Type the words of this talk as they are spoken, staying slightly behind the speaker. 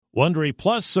Wondery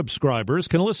Plus subscribers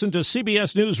can listen to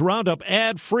CBS News Roundup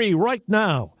ad-free right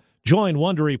now. Join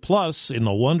Wondery Plus in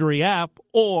the Wondery app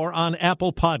or on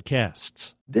Apple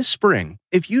Podcasts. This spring,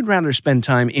 if you'd rather spend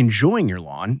time enjoying your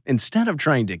lawn instead of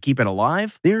trying to keep it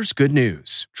alive, there's good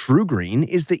news. True Green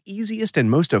is the easiest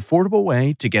and most affordable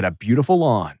way to get a beautiful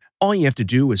lawn. All you have to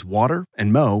do is water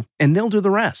and mow, and they'll do the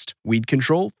rest. Weed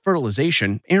control,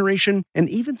 fertilization, aeration, and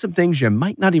even some things you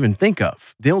might not even think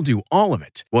of. They'll do all of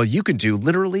it, while you can do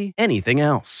literally anything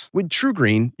else. With True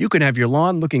Green, you can have your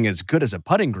lawn looking as good as a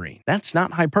putting green. That's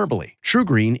not hyperbole. True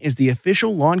Green is the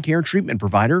official lawn care treatment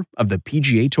provider of the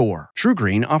PGA Tour. True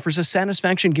Green offers a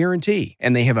satisfaction guarantee,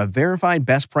 and they have a verified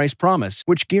best price promise,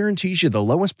 which guarantees you the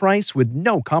lowest price with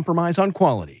no compromise on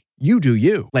quality. You do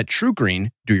you. Let True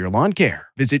Green do your lawn care.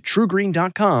 Visit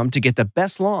TrueGreen.com to get the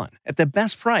best lawn at the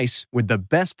best price with the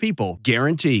best people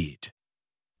guaranteed.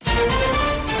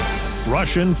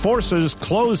 Russian forces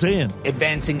close in.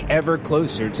 Advancing ever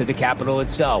closer to the capital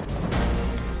itself.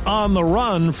 On the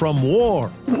run from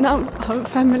war. Now our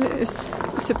family is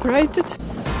separated.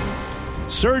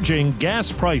 Surging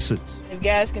gas prices. If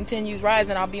gas continues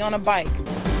rising, I'll be on a bike.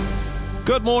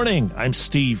 Good morning. I'm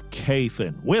Steve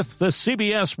Kathan with the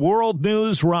CBS World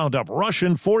News Roundup.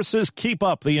 Russian forces keep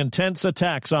up the intense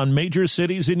attacks on major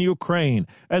cities in Ukraine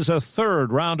as a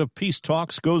third round of peace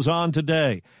talks goes on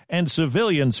today, and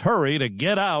civilians hurry to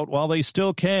get out while they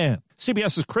still can.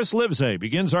 CBS's Chris Livesay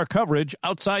begins our coverage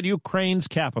outside Ukraine's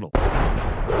capital.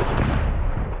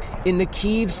 In the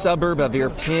Kyiv suburb of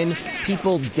Irpin,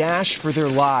 people dash for their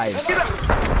lives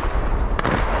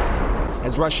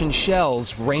as Russian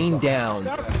shells rain down.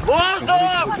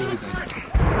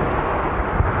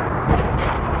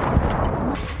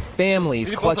 Families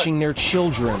clutching their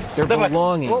children, their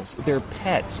belongings, their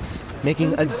pets,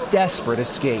 making a desperate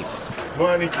escape.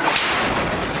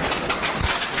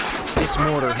 This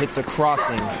mortar hits a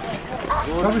crossing,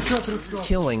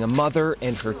 killing a mother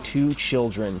and her 2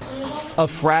 children. A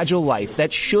fragile life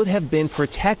that should have been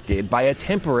protected by a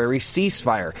temporary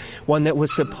ceasefire, one that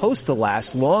was supposed to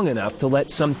last long enough to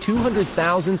let some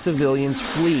 200,000 civilians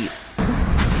flee.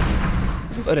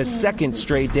 But a second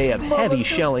straight day of heavy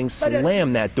shelling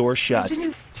slammed that door shut,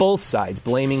 both sides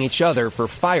blaming each other for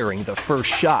firing the first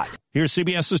shot. Here's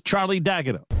CBS's Charlie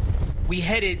D'Agata. We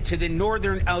headed to the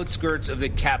northern outskirts of the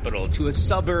capital, to a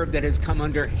suburb that has come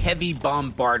under heavy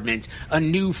bombardment, a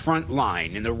new front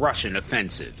line in the Russian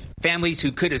offensive. Families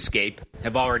who could escape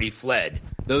have already fled.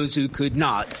 Those who could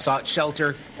not sought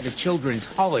shelter at a children's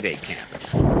holiday camp,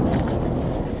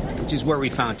 which is where we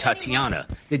found Tatiana,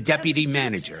 the deputy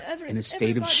manager, in a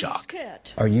state of shock.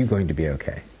 Are you going to be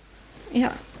okay?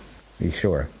 Yeah. Are you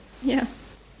sure? Yeah.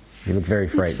 You look very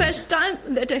frightened. It's first time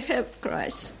that I have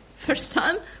cries. First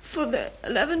time for the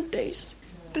 11 days.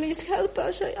 Please help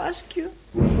us, I ask you.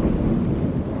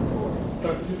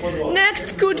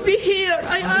 Next could be here.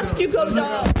 I ask you, go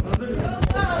down. Go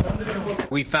down.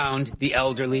 We found the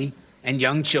elderly and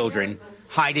young children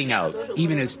hiding out,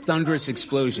 even as thunderous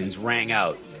explosions rang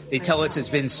out. They tell us it's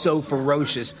been so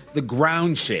ferocious, the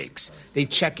ground shakes. They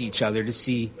check each other to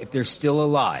see if they're still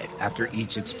alive after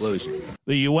each explosion.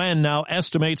 The UN now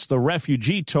estimates the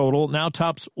refugee total now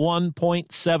tops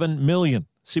 1.7 million.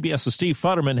 CBS's Steve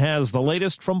Futterman has the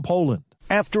latest from Poland.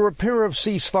 After a pair of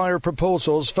ceasefire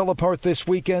proposals fell apart this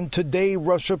weekend, today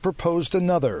Russia proposed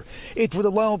another. It would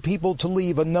allow people to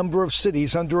leave a number of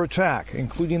cities under attack,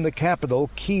 including the capital,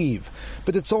 Kyiv.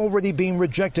 But it's already being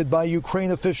rejected by Ukraine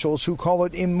officials who call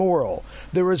it immoral.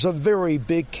 There is a very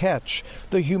big catch.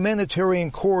 The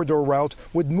humanitarian corridor route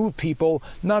would move people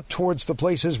not towards the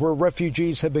places where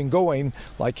refugees have been going,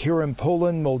 like here in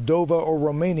Poland, Moldova, or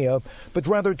Romania, but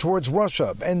rather towards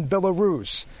Russia and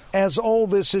Belarus. As all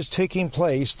this is taking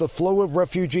place, the flow of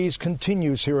refugees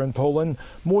continues here in Poland.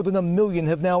 More than 1 million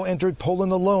have now entered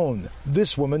Poland alone.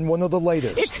 This woman, one of the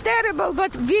latest. It's terrible,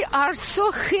 but we are so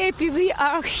happy we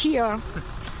are here.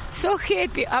 So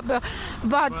happy,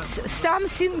 but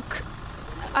something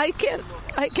I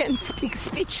can speak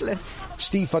speechless.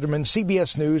 Steve Futterman,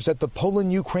 CBS News at the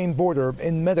Poland-Ukraine border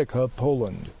in Medyka,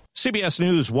 Poland. CBS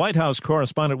News White House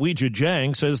correspondent Weijia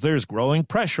Jiang says there's growing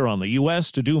pressure on the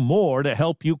U.S. to do more to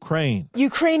help Ukraine.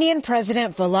 Ukrainian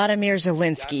President Volodymyr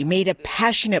Zelensky made a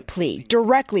passionate plea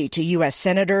directly to U.S.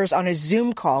 senators on a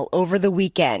Zoom call over the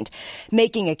weekend,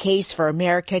 making a case for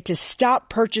America to stop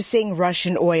purchasing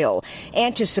Russian oil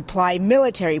and to supply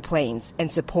military planes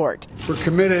and support. We're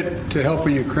committed to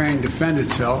helping Ukraine defend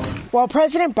itself. While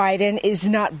President Biden is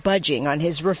not budging on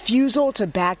his refusal to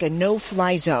back a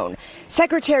no-fly zone,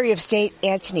 Secretary Secretary of State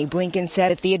Antony Blinken said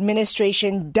that the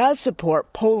administration does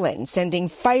support Poland sending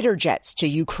fighter jets to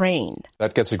Ukraine.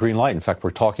 That gets a green light. In fact, we're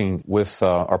talking with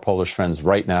our Polish friends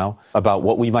right now about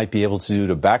what we might be able to do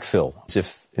to backfill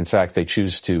if, in fact, they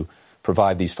choose to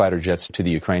provide these fighter jets to the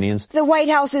Ukrainians. The White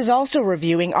House is also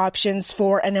reviewing options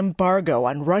for an embargo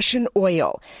on Russian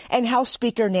oil. And House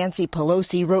Speaker Nancy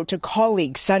Pelosi wrote to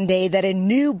colleagues Sunday that a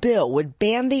new bill would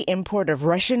ban the import of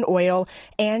Russian oil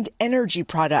and energy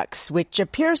products, which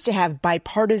appears to have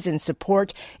bipartisan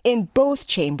support in both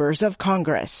chambers of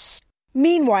Congress.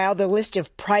 Meanwhile, the list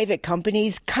of private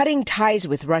companies cutting ties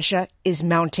with Russia is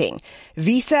mounting.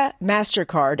 Visa,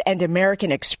 MasterCard, and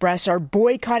American Express are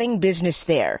boycotting business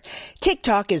there.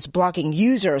 TikTok is blocking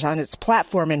users on its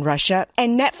platform in Russia,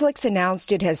 and Netflix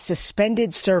announced it has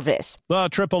suspended service. The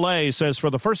AAA says for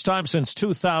the first time since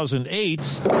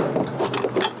 2008...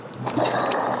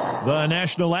 the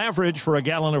national average for a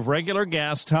gallon of regular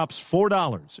gas tops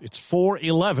 $4. It's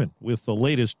 $4.11 with the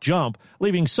latest jump,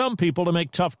 leaving some people to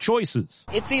make tough choices.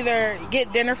 It's either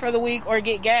get dinner for the week or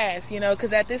get gas,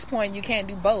 because at this point you can't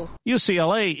do both.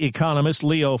 UCLA economist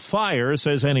Leo Fire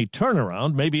says any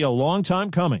turnaround may be a long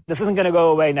time coming. This isn't going to go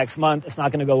away next month. It's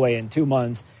not going to go away in 2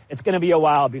 months. It's going to be a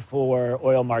while before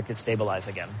oil markets stabilize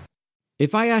again.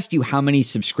 If I asked you how many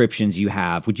subscriptions you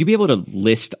have, would you be able to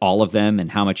list all of them and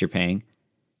how much you're paying?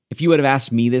 If you would have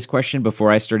asked me this question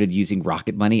before I started using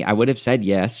Rocket Money, I would have said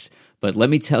yes, but let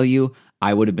me tell you,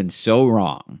 I would have been so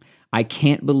wrong. I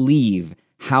can't believe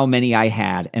how many I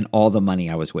had and all the money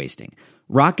I was wasting.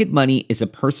 Rocket Money is a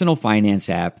personal finance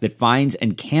app that finds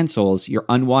and cancels your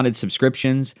unwanted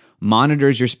subscriptions,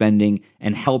 monitors your spending,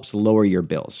 and helps lower your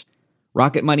bills.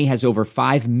 Rocket Money has over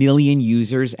 5 million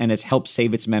users and has helped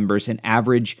save its members an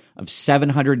average of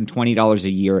 $720 a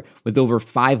year with over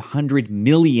 500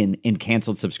 million in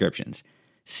canceled subscriptions.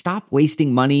 Stop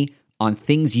wasting money on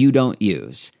things you don't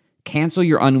use. Cancel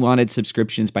your unwanted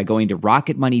subscriptions by going to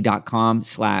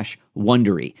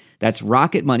rocketmoney.com/Wondery. That's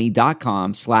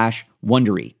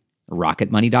rocketmoney.com/Wondery.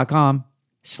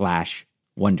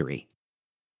 rocketmoney.com/Wondery.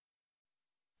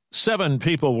 7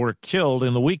 people were killed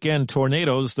in the weekend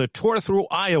tornadoes that tore through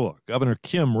Iowa. Governor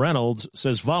Kim Reynolds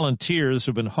says volunteers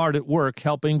have been hard at work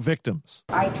helping victims.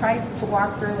 I tried to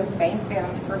walk through and thank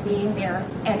them for being there,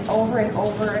 and over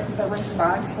the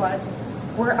response was,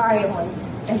 we're Iowans,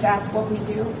 and that's what we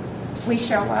do. We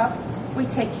show up. We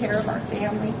take care of our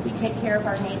family. We take care of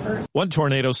our neighbors. One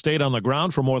tornado stayed on the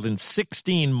ground for more than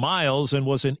 16 miles and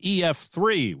was an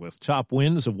EF3 with top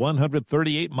winds of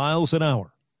 138 miles an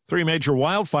hour. 3 major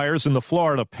wildfires in the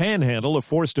Florida Panhandle have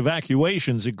forced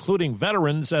evacuations, including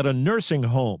veterans at a nursing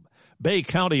home. Bay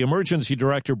County Emergency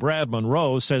Director Brad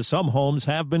Monroe says some homes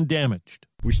have been damaged.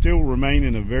 We still remain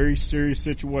in a very serious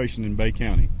situation in Bay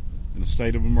County, in a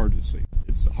state of emergency.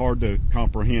 It's hard to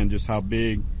comprehend just how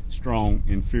big, strong,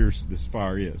 and fierce this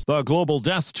fire is. The global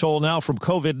death toll now from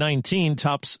COVID-19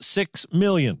 tops 6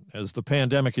 million as the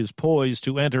pandemic is poised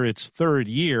to enter its 3rd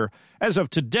year. As of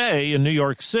today in New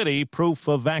York City, proof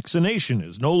of vaccination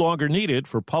is no longer needed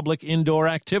for public indoor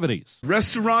activities.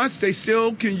 Restaurants, they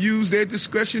still can use their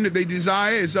discretion if they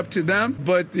desire. It's up to them.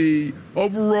 But the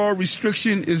overall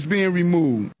restriction is being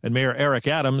removed. And Mayor Eric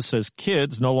Adams says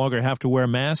kids no longer have to wear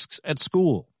masks at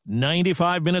school.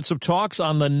 95 minutes of talks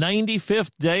on the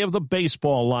 95th day of the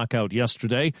baseball lockout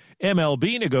yesterday.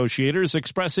 MLB negotiators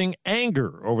expressing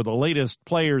anger over the latest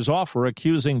player's offer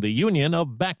accusing the union of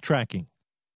backtracking.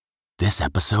 This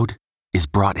episode is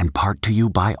brought in part to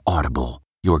you by Audible,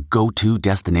 your go-to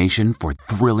destination for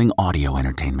thrilling audio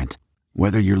entertainment.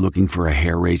 Whether you're looking for a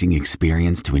hair-raising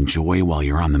experience to enjoy while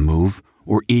you're on the move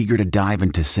or eager to dive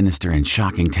into sinister and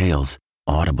shocking tales,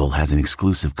 Audible has an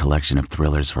exclusive collection of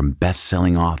thrillers from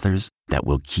best-selling authors that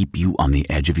will keep you on the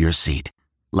edge of your seat.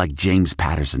 Like James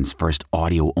Patterson's first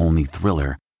audio-only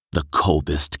thriller, The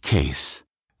Coldest Case.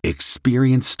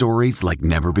 Experience stories like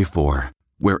never before,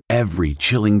 where every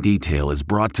chilling detail is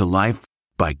brought to life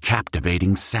by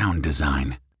captivating sound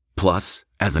design. Plus,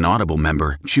 as an Audible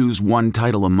member, choose one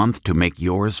title a month to make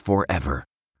yours forever.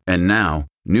 And now,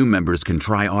 new members can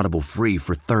try Audible free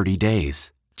for 30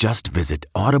 days. Just visit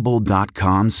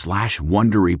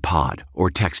audible.com/WonderyPod or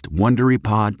text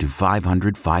WonderyPod to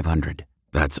 500-500.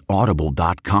 That's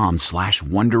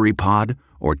audible.com/WonderyPod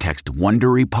or text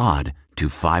WonderyPod to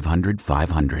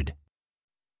 500-500.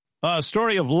 A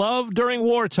story of love during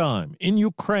wartime in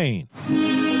Ukraine.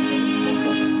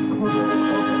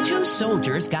 2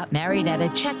 soldiers got married at a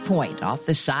checkpoint off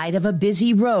the side of a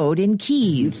busy road in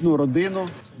Kyiv.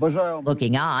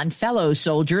 Looking on, fellow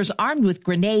soldiers armed with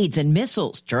grenades and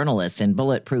missiles, journalists in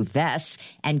bulletproof vests,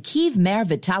 and Kyiv Mayor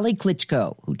Vitaly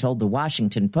Klitschko, who told the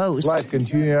Washington Post, Life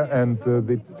continues and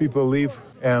the people live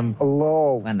and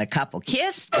love. When the couple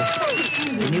kissed,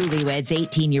 the newlywed's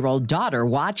 18-year-old daughter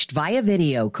watched via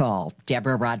video call.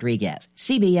 Deborah Rodriguez,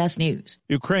 CBS News.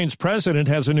 Ukraine's president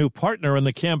has a new partner in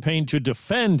the campaign to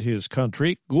defend his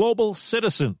country, Global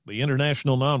Citizen, the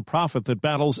international nonprofit that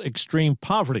battles extreme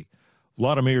poverty.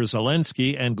 Vladimir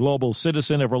Zelensky and Global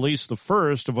Citizen have released the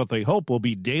first of what they hope will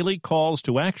be daily calls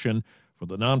to action for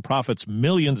the nonprofit's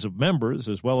millions of members,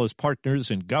 as well as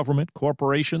partners in government,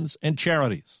 corporations, and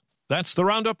charities. That's the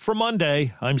Roundup for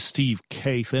Monday. I'm Steve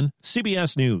Kathan,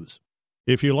 CBS News.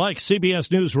 If you like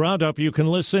CBS News Roundup, you can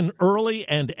listen early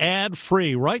and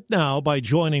ad-free right now by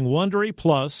joining Wondery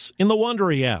Plus in the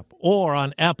Wondery app or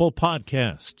on Apple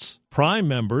Podcasts. Prime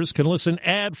members can listen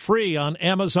ad-free on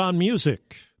Amazon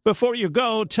Music. Before you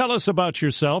go, tell us about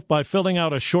yourself by filling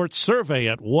out a short survey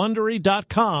at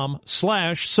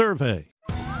Wondery.com/survey.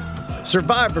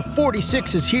 Survivor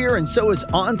 46 is here, and so is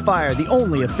On Fire, the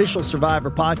only official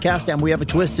Survivor podcast, and we have a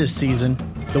twist this season.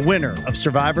 The winner of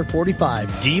Survivor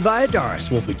 45, Dee Valladares,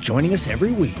 will be joining us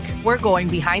every week. We're going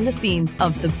behind the scenes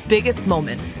of the biggest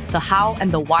moments, the how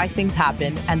and the why things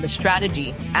happen, and the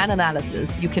strategy and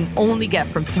analysis you can only get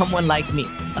from someone like me,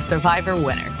 a Survivor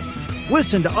winner.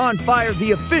 Listen to On Fire,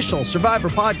 the official Survivor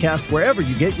podcast, wherever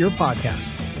you get your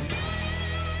podcasts.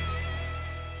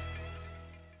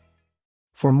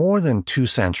 For more than 2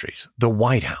 centuries, the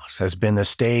White House has been the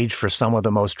stage for some of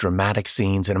the most dramatic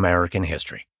scenes in American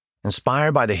history.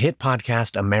 Inspired by the hit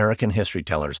podcast American History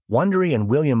Tellers, Wondery and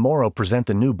William Morrow present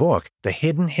the new book, The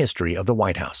Hidden History of the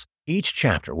White House. Each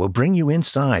chapter will bring you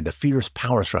inside the fierce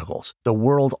power struggles, the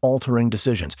world-altering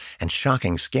decisions, and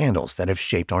shocking scandals that have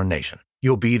shaped our nation.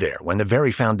 You'll be there when the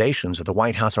very foundations of the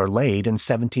White House are laid in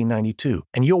 1792,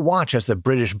 and you'll watch as the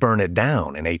British burn it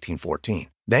down in 1814.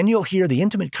 Then you'll hear the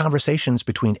intimate conversations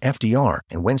between FDR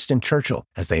and Winston Churchill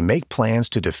as they make plans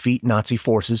to defeat Nazi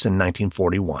forces in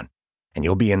 1941. And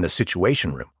you'll be in the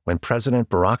Situation Room when President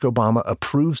Barack Obama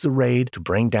approves the raid to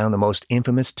bring down the most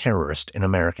infamous terrorist in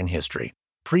American history.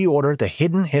 Pre-order The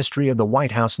Hidden History of the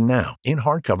White House now in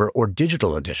hardcover or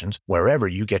digital editions wherever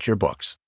you get your books.